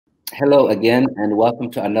Hello again, and welcome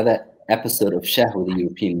to another episode of Share with the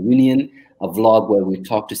European Union, a vlog where we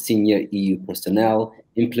talk to senior EU personnel,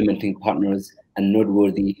 implementing partners, and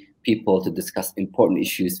noteworthy people to discuss important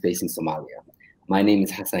issues facing Somalia. My name is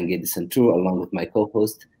Hassan Gedi Santur, along with my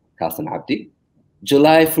co-host, Kalsan Abdi.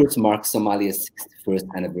 July 1st marks Somalia's 61st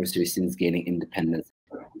anniversary since gaining independence.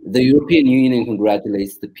 The European Union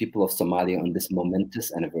congratulates the people of Somalia on this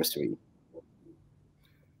momentous anniversary.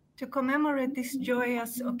 To commemorate this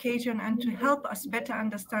joyous occasion and to help us better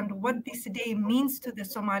understand what this day means to the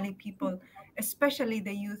Somali people, especially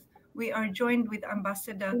the youth, we are joined with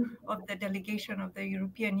Ambassador of the Delegation of the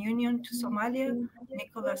European Union to Somalia,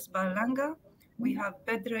 Nicholas Berlanga. We have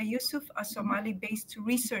Badra Yusuf, a Somali-based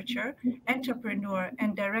researcher, entrepreneur,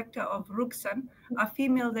 and director of Ruksan, a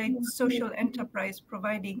female-led social enterprise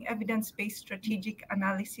providing evidence-based strategic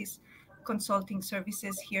analysis consulting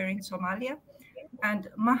services here in Somalia, and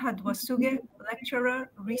Mahad Wasuge,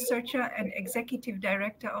 lecturer, researcher, and executive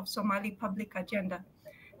director of Somali Public Agenda.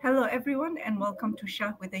 Hello, everyone, and welcome to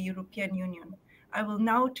Shah with the European Union. I will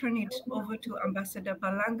now turn it over to Ambassador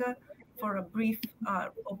Berlanga for a brief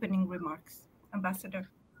opening remarks. Ambassador.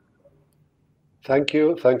 Thank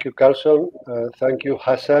you, Carlson. Thank you,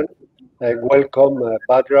 Hassan. Welcome,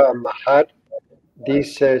 Badra and Mahad.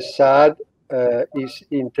 This SAD is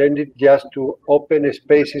intended just to open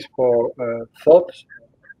spaces for thoughts.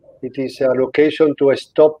 It is a location to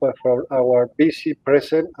stop from our busy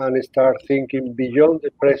present and start thinking beyond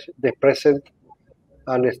the present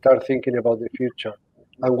and start thinking about the future.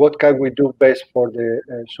 And what can we do best for the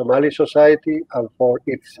Somali society and for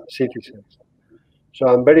its citizens? So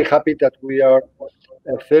I'm very happy that we are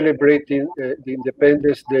celebrating the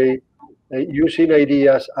Independence Day using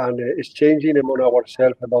ideas and exchanging among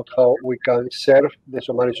ourselves about how we can serve the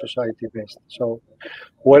Somali society best. So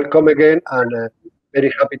welcome again, and very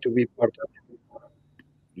happy to be part of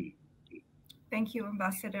it. Thank you,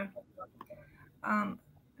 Ambassador.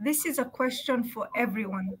 This is a question for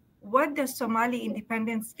everyone. What does Somali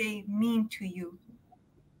Independence Day mean to you?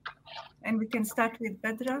 And we can start with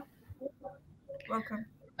Badra. Welcome.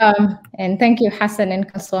 And thank you, Hassan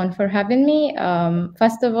and Kasson, for having me.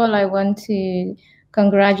 First of all, I want to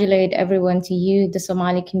congratulate everyone, to you, the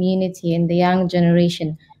Somali community and the young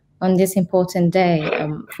generation, on this important day.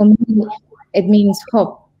 For me, it means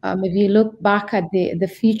hope. If you look back at the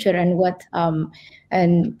future and what our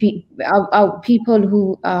people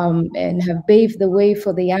who and have paved the way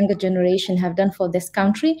for the younger generation have done for this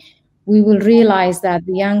country, we will realize that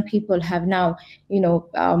the young people have now,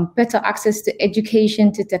 better access to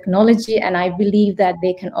education, to technology, and I believe that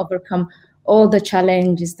they can overcome all the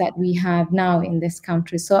challenges that we have now in this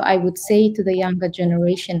country. So I would say to the younger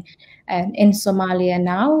generation in Somalia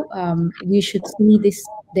now, we should see this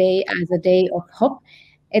day as a day of hope,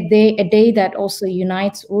 a day that also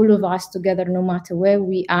unites all of us together, no matter where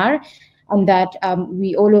we are, and that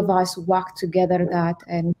we all of us work together, that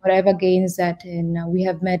and whatever gains that we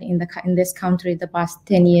have made in this country the past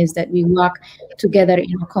 10 years, that we work together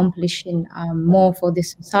in accomplishing more for the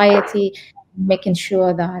society, making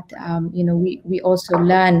sure that we also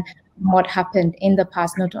learn what happened in the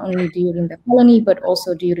past, not only during the colony but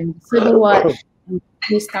also during the Civil War.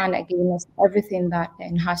 We stand against everything that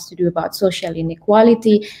has to do about social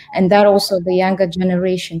inequality, and that also the younger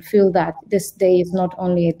generation feel that this day is not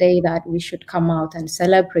only a day that we should come out and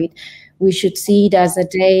celebrate. We should see it as a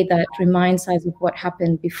day that reminds us of what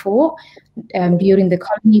happened before, during the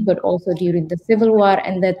colony, but also during the Civil War,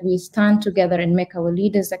 and that we stand together and make our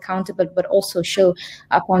leaders accountable, but also show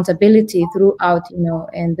accountability throughout,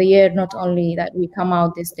 in the year, not only that we come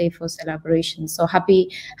out this day for celebration. So happy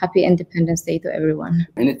Independence Day to everyone.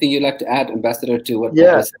 Anything you'd like to add, Ambassador, to what?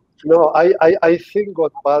 Yes. No, I think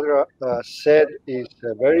what Badra said is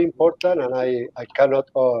very important, and I cannot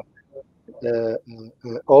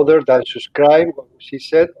other than subscribe what she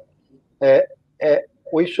said.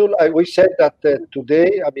 We said that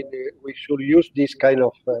today, we should use this kind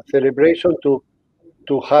of celebration to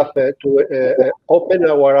open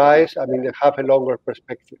our eyes. Have a longer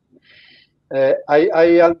perspective.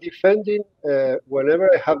 I am defending, whenever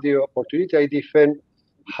I have the opportunity, I defend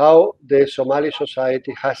how the Somali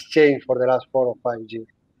society has changed for the last 4 or 5 years,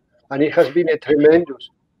 and it has been a tremendous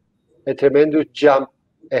jump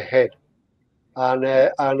ahead. And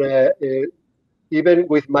even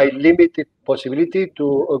with my limited possibility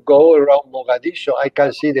to go around Mogadishu, I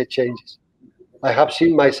can see the changes. I have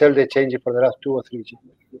seen myself the changes for the last 2 or 3 years.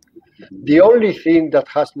 The only thing that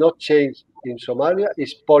has not changed in Somalia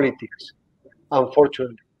is politics,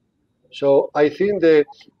 unfortunately. So I think the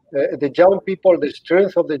young people, the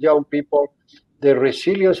strength of the young people, the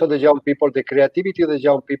resilience of the young people, the creativity of the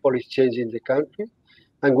young people is changing the country.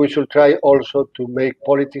 and we should try also to make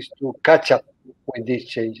politics to catch up with these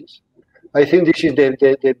changes. I think this is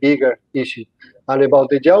the bigger issue. And about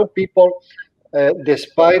the young people,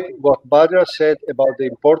 despite what Badra said about the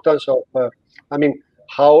importance of,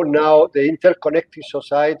 how now the interconnected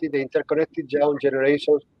society, the interconnected young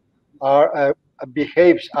generations are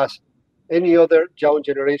behaves as any other young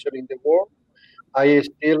generation in the world, I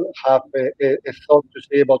still have a thought to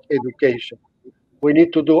say about education. We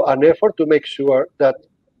need to do an effort to make sure that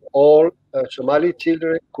all Somali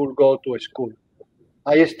children could go to school.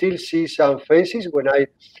 I still see some faces when I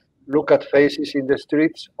look at faces in the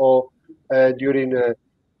streets or during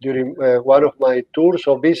one of my tours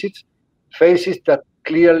or visits, faces that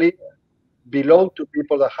clearly belong to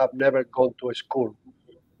people that have never gone to a school.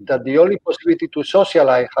 That the only possibility to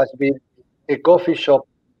socialize has been a coffee shop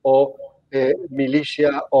or a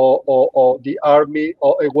militia or the army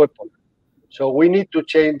or a weapon. So we need to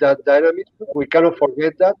change that dynamic. We cannot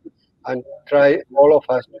forget that and try all of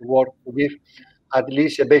us to work to give at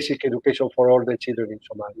least a basic education for all the children in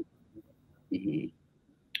Somalia. Mm-hmm.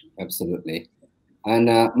 Absolutely. And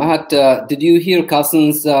Mahad, did you hear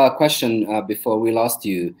Carlson's question before we lost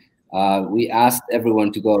you? We asked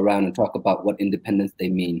everyone to go around and talk about what independence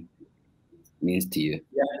means to you.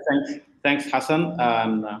 Yeah, thanks,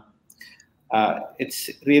 Hassan. It's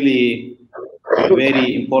really a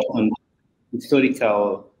very important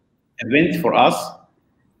historical event for us.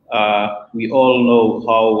 We all know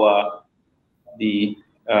how the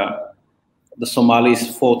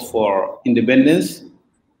Somalis fought for independence.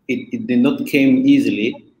 It did not come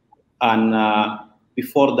easily, and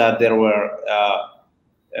before that there were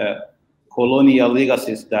colonial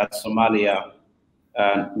legacies that Somalia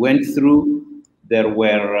went through. There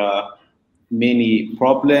were many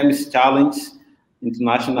problems, challenges,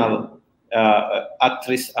 international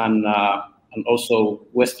actors and also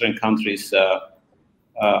Western countries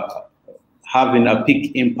having a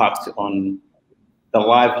big impact on the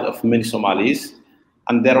lives of many Somalis.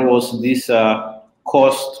 And there was this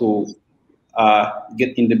cause to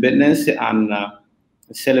get independence and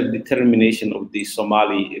self-determination of the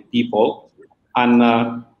Somali people.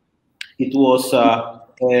 And it was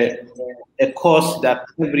a cause that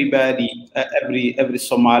everybody, every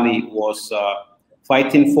Somali was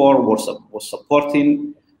fighting for, was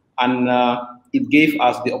supporting, and it gave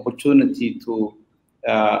us the opportunity to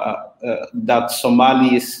that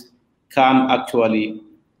Somalis can actually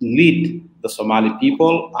lead the Somali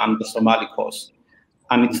people and the Somali cause.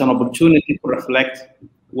 And it's an opportunity to reflect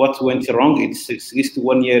what went wrong. It's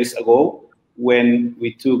 61 years ago when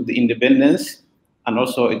we took the independence, and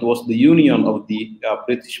also it was the union of the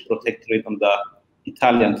British protectorate and the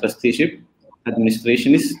Italian trusteeship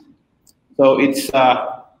administrations. So it's an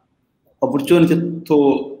opportunity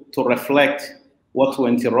to reflect what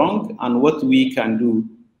went wrong and what we can do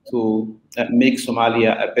to make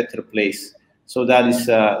Somalia a better place. So that is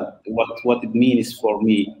what it means for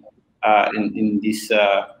me in this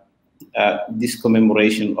this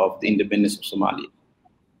commemoration of the independence of Somalia.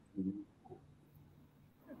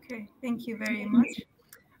 Okay, thank you very much.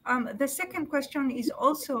 The second question is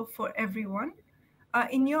also for everyone.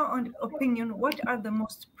 In your own opinion, what are the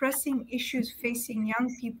most pressing issues facing young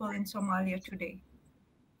people in Somalia today?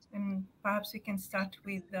 And perhaps we can start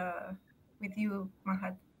with you,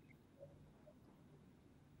 Mahad.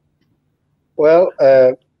 Well,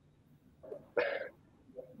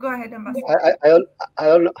 go ahead, Ambassador. I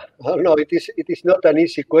don't know. It is not an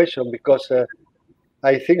easy question because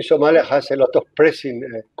I think Somalia has a lot of pressing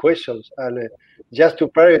questions, and just to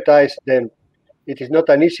prioritize them, it is not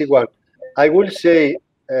an easy one. I will say,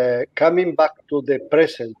 coming back to the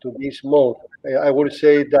present, to this mode, I will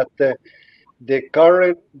say that the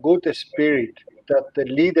current good spirit that the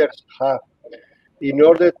leaders have in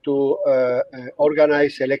order to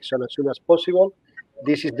organize election as soon as possible,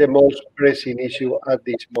 this is the most pressing issue at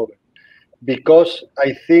this moment. Because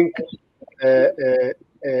I think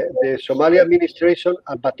the Somali administration,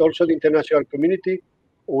 but also the international community,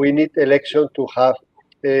 we need election to have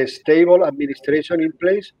a stable administration in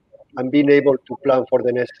place and being able to plan for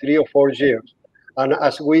the next 3 or 4 years. And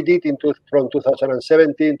as we did from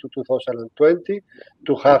 2017 to 2020,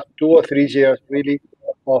 to have 2 or 3 years really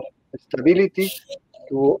of stability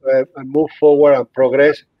to move forward and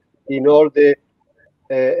progress in all the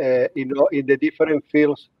in the different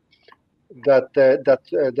fields that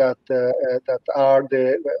are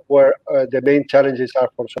where the main challenges are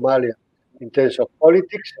for Somalia in terms of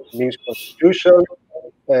politics, means constitution,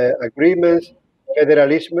 agreements,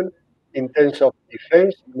 federalism, in terms of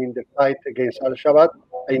defense, the fight against Al-Shabaab,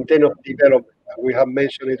 in terms of development. We have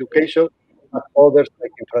mentioned education, but others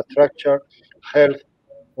like infrastructure, health,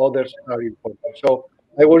 others are important. So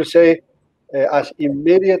I will say, as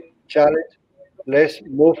immediate challenge, let's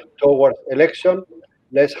move towards election.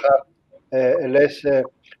 Let's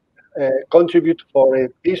contribute for a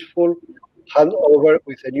peaceful handover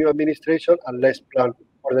with a new administration, and let's plan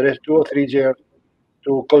for the next 2 or 3 years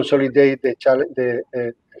to consolidate the challenge,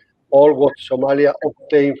 all what Somalia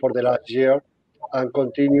obtained for the last year, and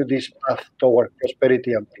continue this path toward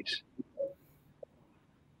prosperity and peace.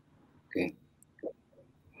 Okay,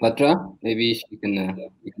 Badra, maybe you can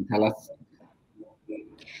tell us.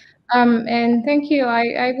 And thank you.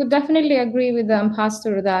 I would definitely agree with the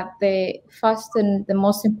ambassador that the first and the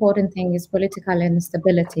most important thing is political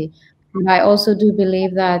instability. And I also do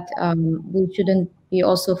believe that we shouldn't be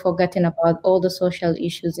also forgetting about all the social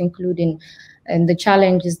issues, including and the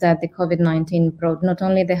challenges that the COVID-19 brought, not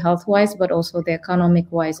only the health-wise, but also the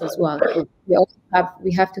economic-wise as well.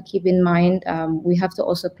 We have to keep in mind, we have to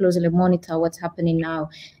also closely monitor what's happening now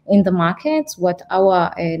in the markets, what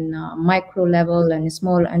our micro level and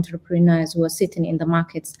small entrepreneurs who are sitting in the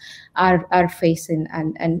markets are facing.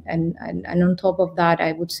 And on top of that,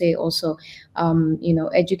 I would say also,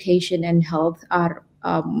 education and health are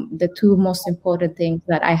the two most important things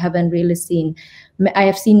that I haven't really seen. I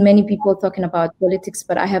have seen many people talking about politics,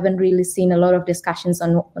 but I haven't really seen a lot of discussions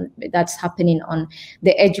on that's happening on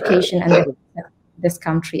the education and this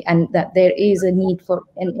country, and that there is a need for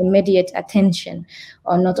an immediate attention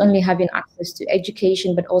on not only having access to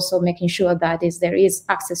education, but also making sure that there is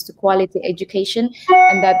access to quality education,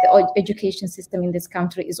 and that the education system in this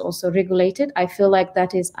country is also regulated. I feel like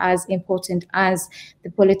that is as important as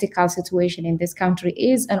the political situation in this country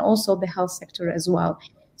is, and also the health sector as well.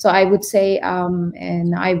 So I would say,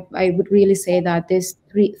 and I would really say that there's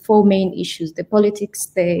 4 main issues: the politics,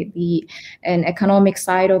 the economic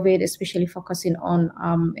side of it, especially focusing on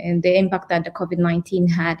and the impact that the COVID-19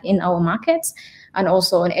 had in our markets, and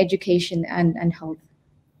also on education and health.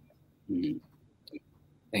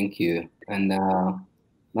 Thank you. And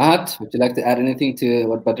Mahad, would you like to add anything to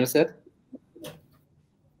what Badra said?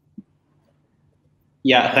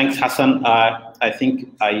 Yeah, thanks, Hassan. I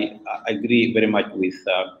think I agree very much with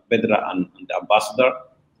Badra and the ambassador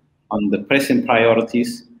on the pressing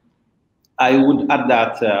priorities. I would add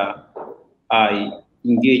that I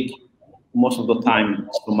engage most of the time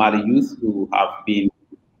Somali youth who have been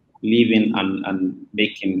living and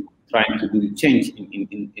trying to do change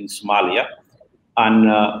in Somalia. And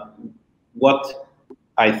what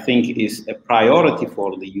I think is a priority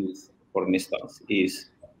for the youth, for instance, is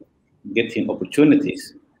getting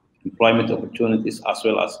opportunities, employment opportunities, as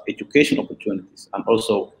well as education opportunities, and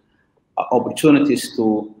also opportunities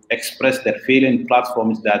to express their feeling,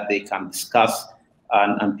 platforms that they can discuss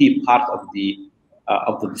and be part of the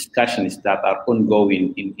discussions that are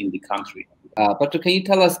ongoing in the country. Badra, can you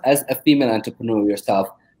tell us, as a female entrepreneur yourself,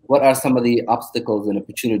 what are some of the obstacles and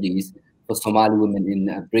opportunities for Somali women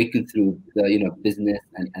in breaking through the business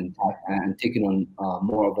and taking on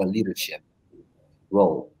more of a leadership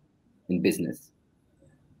role in business?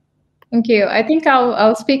 Thank you. I think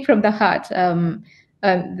I'll speak from the heart.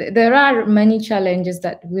 There are many challenges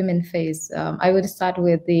that women face. I would start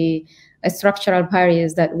with the structural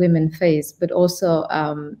barriers that women face, but also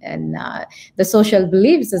the social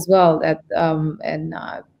beliefs as well. That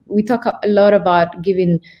we talk a lot about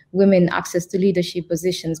giving women access to leadership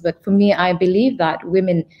positions, but for me, I believe that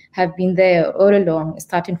women have been there all along,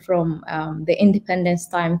 starting from the independence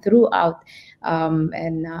time throughout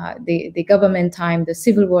the government time, the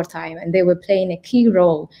civil war time, and they were playing a key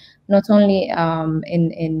role, not only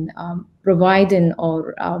in providing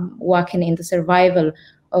or working in the survival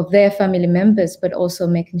of their family members, but also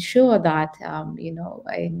making sure that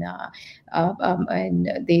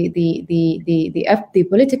the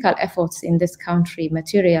political efforts in this country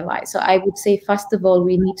materialize. So I would say, first of all,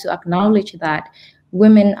 we need to acknowledge that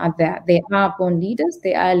women are there. They are born leaders.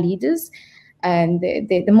 They are leaders. And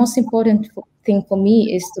the most important thing for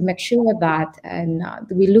me is to make sure that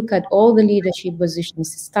we look at all the leadership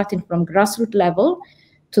positions, starting from grassroots level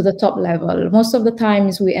to the top level. Most of the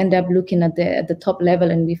times we end up looking at the top level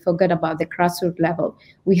and we forget about the grassroots level.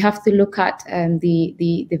 We have to look at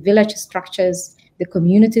the village structures, the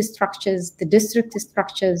community structures, the district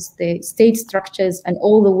structures, the state structures, and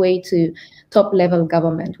all the way to top level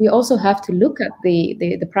government. We also have to look at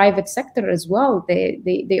the private sector as well.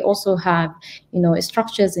 They also have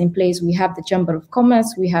structures in place. We have the Chamber of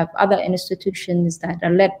Commerce, we have other institutions that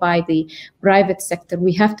are led by the private sector.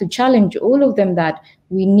 We have to challenge all of them that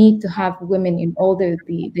we need to have women in all the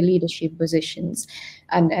leadership positions,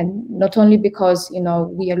 and not only because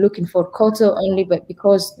we are looking for quota only, but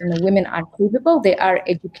because women are capable, they are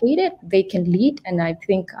educated, they can lead. And I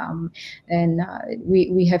think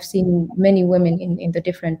we have seen many women in the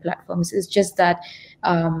different platforms. It's just that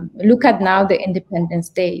look at now the Independence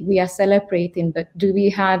Day, we are celebrating, but do we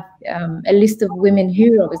have a list of women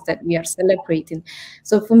heroes that we are celebrating?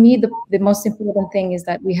 So for me, the most important thing is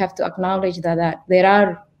that we have to acknowledge that there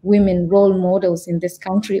are women role models in this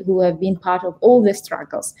country who have been part of all the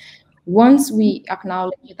struggles. Once we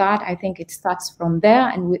acknowledge that, I think it starts from there,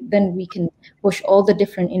 and then we can push all the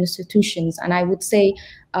different institutions. And I would say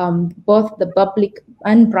both the public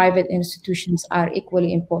and private institutions are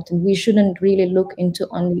equally important. We shouldn't really look into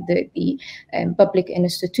only the public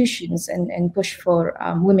institutions and push for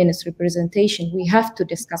women's representation. We have to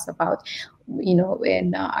discuss about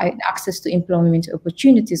access to employment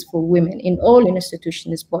opportunities for women in all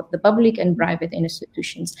institutions, both the public and private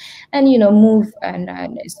institutions, and move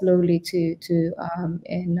and slowly to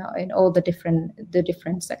in all the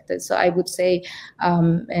different sectors. So I would say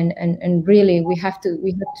and really we have to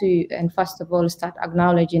and first of all start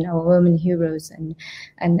acknowledging our women heroes and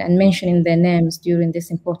mentioning their names during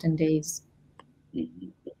these important days.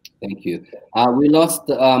 Thank you. We lost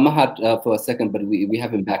Mahad for a second, but we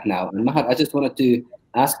have him back now. And Mahad, I just wanted to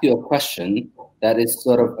ask you a question that is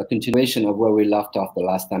sort of a continuation of where we left off the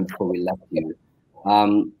last time before we left you.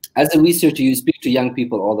 As a researcher, you speak to young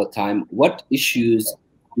people all the time. What issues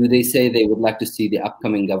do they say they would like to see the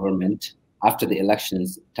upcoming government after the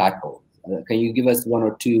elections tackle? Can you give us one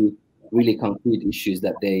or two really concrete issues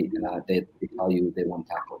that they tell you they want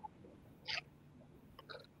tackled?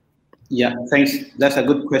 Yeah, thanks. That's a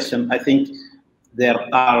good question. I think there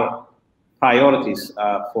are priorities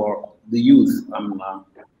for the youth.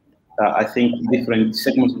 I think different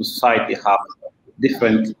segments of society have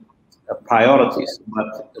different priorities,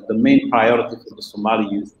 but the main priority for the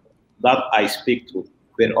Somali youth that I speak to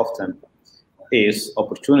very often is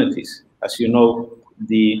opportunities. As you know,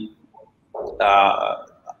 the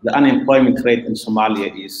unemployment rate in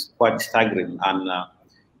Somalia is quite staggering, and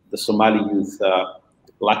the Somali youth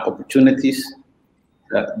lack opportunities.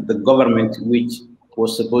 The government, which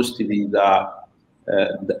was supposed to be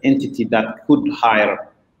the entity that could hire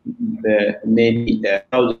many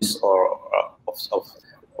thousands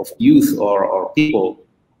of youth or people,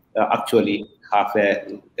 actually have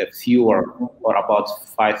a fewer or about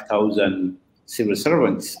 5,000 civil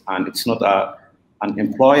servants, and it's not an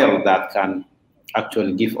employer that can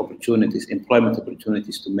actually give opportunities, employment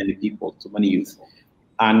opportunities to many people, to many youth.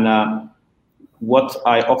 And what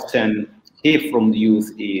I often hear from the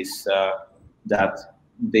youth is that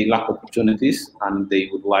they lack opportunities and they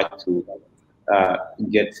would like to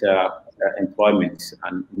get employment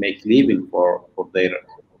and make living for their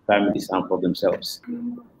families and for themselves.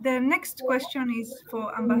 The next question is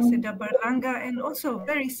for Ambassador Berlanga, and also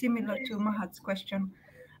very similar to Mahad's question.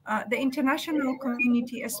 The international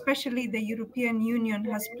community, especially the European Union,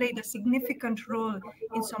 has played a significant role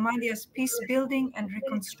in Somalia's peace building and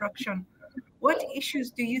reconstruction. What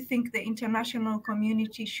issues do you think the international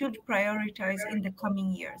community should prioritize in the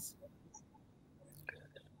coming years?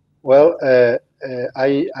 Well,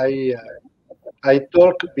 I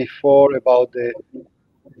talked before about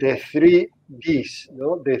the three Ds,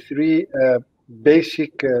 no? The three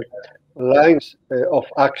basic lines of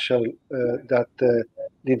action that the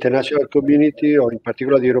international community, or in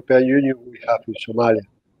particular the European Union, we have in Somalia,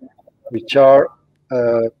 which are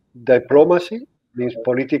diplomacy, means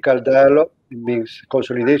political dialogue, it means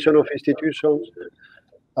consolidation of institutions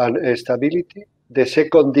and stability. The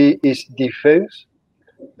second D is defense,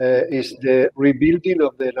 is the rebuilding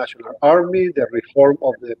of the national army, the reform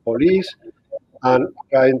of the police, and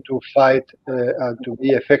trying to fight and to be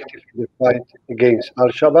effective in the fight against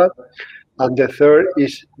Al-Shabaab. And the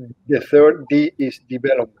third D is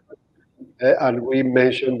development. And we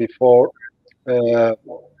mentioned before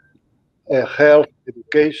health,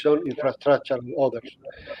 education, infrastructure, and others.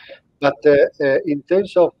 But in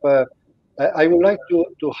terms of, I would like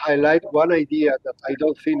to highlight one idea that I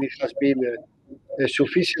don't think it has been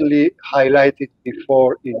sufficiently highlighted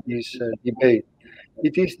before in this debate.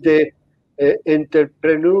 It is the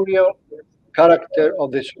entrepreneurial character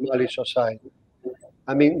of the Somali society.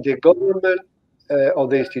 I mean, the government or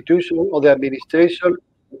the institution or the administration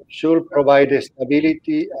should provide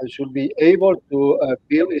stability and should be able to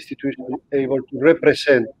build institutions able to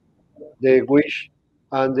represent the wish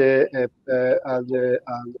and the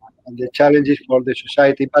challenges for the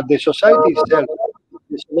society. But the society itself,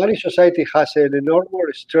 the Somali society has an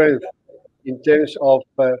enormous strength in terms of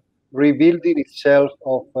rebuilding itself,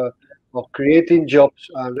 of creating jobs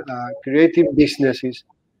and creating businesses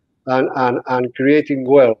and creating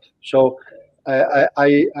wealth. So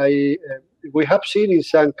we have seen in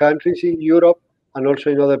some countries in Europe and also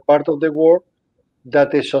in other parts of the world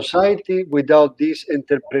that a society without this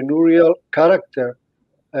entrepreneurial character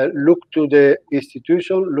look to the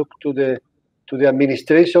institution, look to the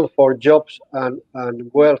administration for jobs and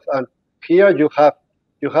wealth. And here you have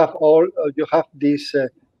this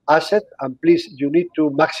asset, and please, you need to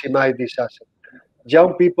maximize this asset.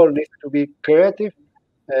 Young people need to be creative.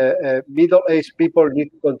 Middle-aged people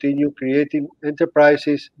need to continue creating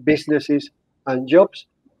enterprises, businesses, and jobs.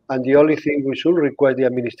 And the only thing we should require the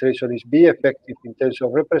administration is be effective in terms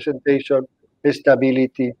of representation,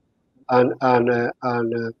 stability, and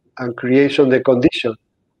creation the condition,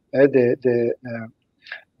 the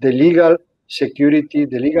legal security,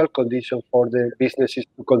 the legal condition for the businesses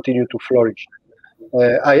to continue to flourish.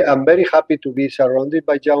 I am very happy to be surrounded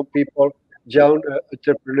by young people, young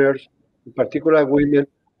entrepreneurs, in particular women,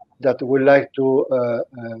 that would like to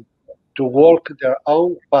walk their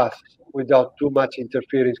own path without too much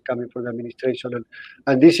interference coming from the administration.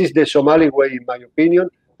 And this is the Somali way, in my opinion,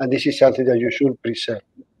 and this is something that you should preserve.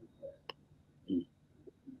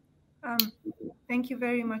 Thank you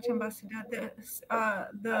very much, Ambassador.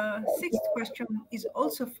 The sixth question is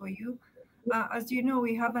also for you. As you know,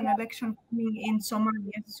 we have an election coming in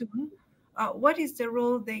Somalia soon. What is the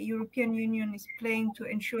role the European Union is playing to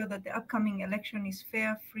ensure that the upcoming election is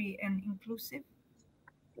fair, free, and inclusive?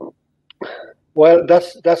 Well,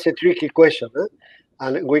 that's a tricky question,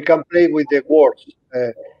 and we can play with the words.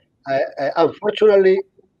 Unfortunately,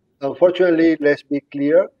 let's be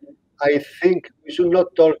clear. I think we should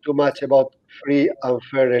not talk too much about free and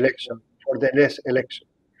fair election for the next election.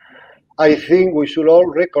 I think we should all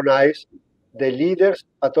recognize the leaders,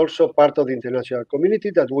 but also part of the international community,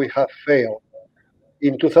 that we have failed.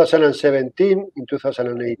 In 2017, in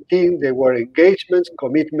 2018, there were engagements,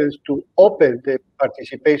 commitments to open the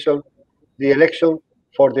participation, the election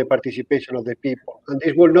for the participation of the people. And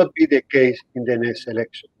this will not be the case in the next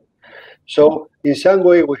election. So in some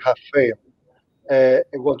way, we have failed.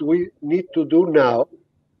 What we need to do now,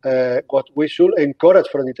 what we should encourage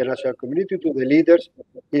from the international community to the leaders,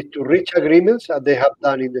 is to reach agreements, as they have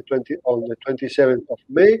done on the 27th of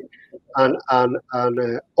May, and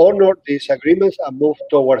honor these agreements and move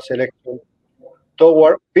towards election,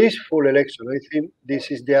 toward peaceful election. I think this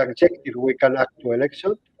is the objective we can act to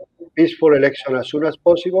election, peaceful election as soon as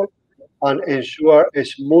possible, and ensure a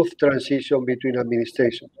smooth transition between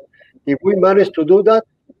administrations. If we manage to do that,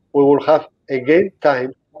 we will have again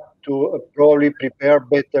time to probably prepare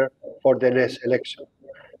better for the next election.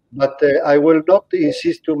 But I will not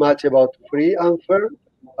insist too much about free and fair,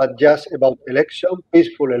 but just about election,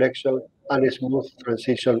 peaceful election, and a smooth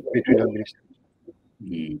transition between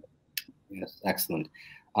administrations. Yes, excellent.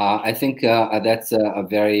 I think that's a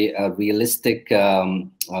very realistic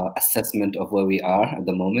assessment of where we are at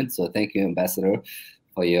the moment. So thank you, Ambassador,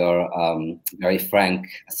 for your very frank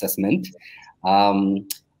assessment.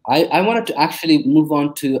 I wanted to actually move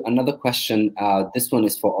on to another question. This one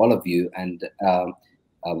is for all of you, and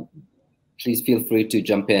please feel free to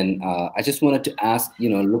jump in. I just wanted to ask,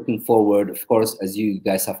 looking forward, of course, as you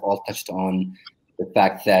guys have all touched on, the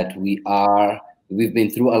fact that we've been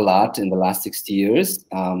through a lot in the last 60 years.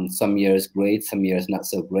 Some years great, some years not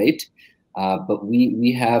so great. But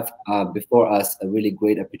we have before us a really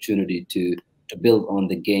great opportunity to build on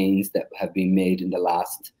the gains that have been made in the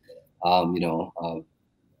last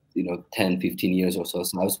 10, 15 years or so.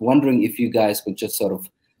 So I was wondering if you guys could just sort of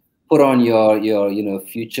put on your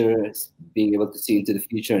future, being able to see into the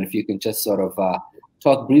future, and if you can just sort of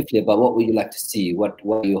talk briefly about what would you like to see, what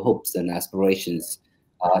are your hopes and aspirations,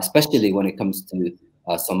 especially when it comes to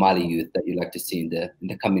Somali youth, that you'd like to see in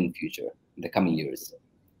the coming future, in the coming years.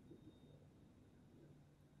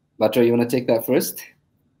 Badra, you want to take that first?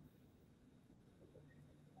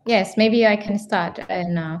 Yes, maybe I can start.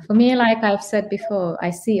 And for me, like I've said before, I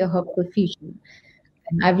see a hopeful future.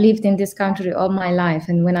 And I've lived in this country all my life.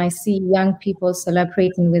 And when I see young people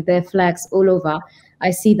celebrating with their flags all over, I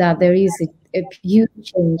see that there is a huge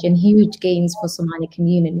change and huge gains for Somali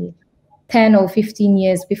community. 10 or 15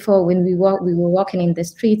 years before, when we were walking in the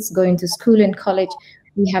streets, going to school and college,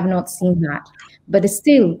 we have not seen that. But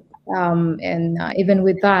still, even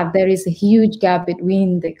with that, there is a huge gap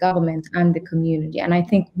between the government and the community. And I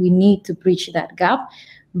think we need to bridge that gap,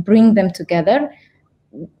 bring them together,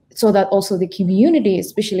 so that also the community,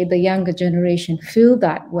 especially the younger generation, feel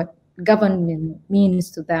that what government means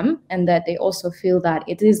to them, and that they also feel that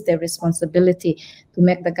it is their responsibility to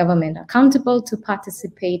make the government accountable, to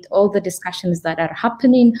participate all the discussions that are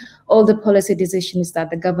happening, all the policy decisions that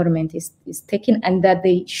the government is taking, and that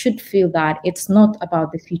they should feel that it's not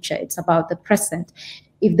about the future, it's about the present.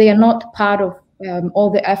 If they are not part of all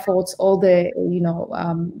the efforts, all the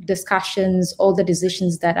discussions, all the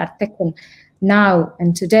decisions that are taken now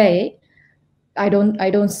and today, I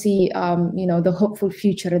don't see the hopeful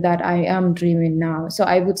future that I am dreaming now. So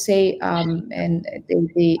I would say,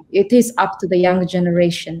 it is up to the young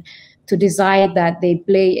generation to decide that they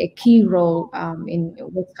play a key role in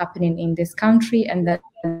what's happening in this country, and that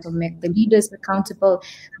to make the leaders accountable,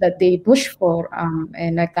 that they push for.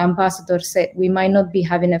 And like the ambassador said, we might not be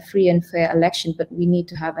having a free and fair election, but we need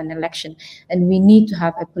to have an election, and we need to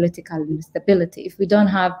have a political stability. If we don't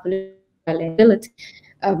have political stability,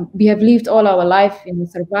 we have lived all our life in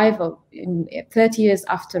survival. In 30 years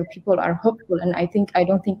after, people are hopeful, and I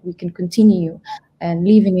don't think we can continue and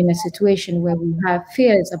living in a situation where we have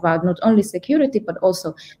fears about not only security but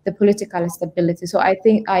also the political stability. So I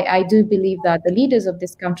think I do believe that the leaders of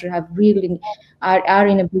this country have really are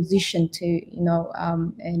in a position to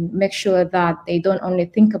and make sure that they don't only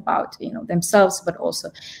think about themselves but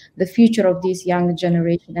also the future of this young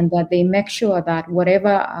generation, and that they make sure that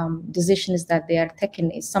whatever decisions that they are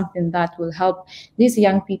taking is something that will help these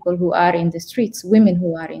young people who are in the streets, women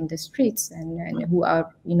who are in the streets, and who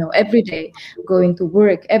are every day going to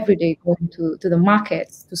work, every day going to the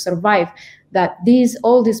markets to survive, that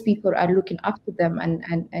all these people are looking up to them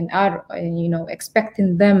and are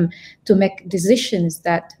expecting them to make decisions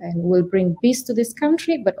that will bring peace to this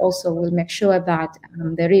country, but also will make sure that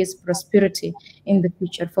there is prosperity in the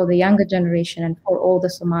future for the younger generation and for all the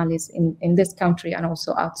Somalis in this country and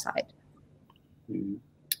also outside.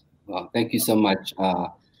 Well, thank you so much,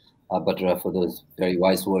 Badra, for those very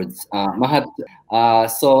wise words. Mahad,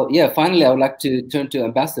 so yeah, finally, I would like to turn to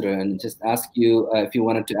Ambassador and just ask you if you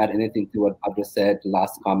wanted to add anything to what Badra said,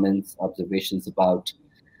 last comments, observations about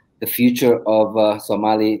the future of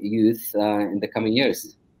Somali youth in the coming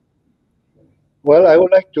years. Well, I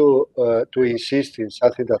would like to insist in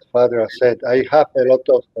something that Badra said. I have a lot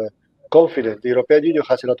of confidence. The European Union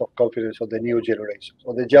has a lot of confidence on the new generation,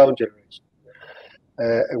 on the young generation.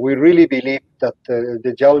 We really believe that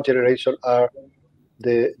the young generation are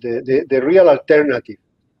the real alternative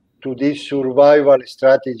to this survival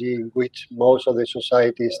strategy in which most of the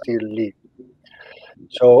society still live.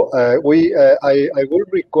 So I will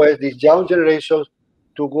request this young generation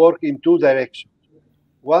to work in two directions.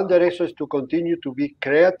 One direction is to continue to be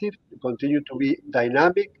creative, to continue to be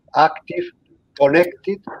dynamic, active,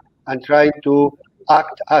 connected, and trying to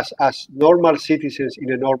act as normal citizens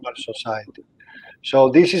in a normal society. So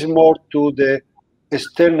this is more to the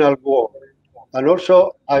external world. And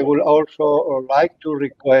also, I would also like to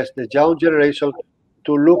request the young generation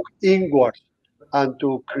to look inwards and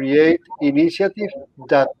to create initiatives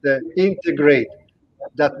that integrate,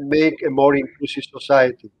 that make a more inclusive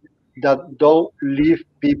society, that don't leave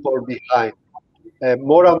people behind.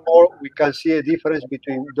 More and more, we can see a difference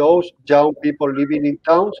between those young people living in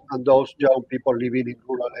towns and those young people living in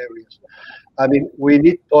rural areas. I mean, we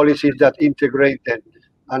need policies that integrate them.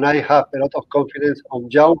 And I have a lot of confidence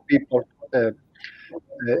on young people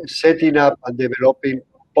setting up and developing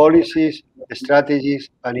policies, strategies,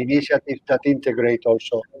 and initiatives that integrate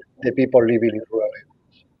also the people living in rural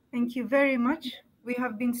areas. Thank you very much. We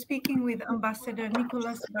have been speaking with Ambassador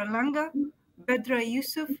Nicholas Berlanga, Badra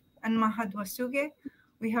Yusuf, and Mahad Wasuge.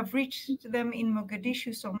 We have reached them in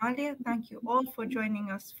Mogadishu, Somalia. Thank you all for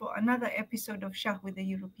joining us for another episode of Shah with the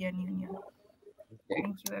European Union.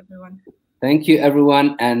 Thank you, everyone. Thank you,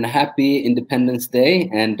 everyone, and happy Independence Day.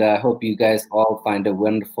 And I hope you guys all find a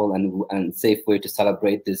wonderful and safe way to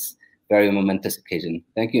celebrate this very momentous occasion.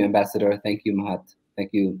 Thank you, Ambassador. Thank you, Mahad.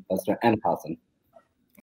 Thank you, Basra and Hassan.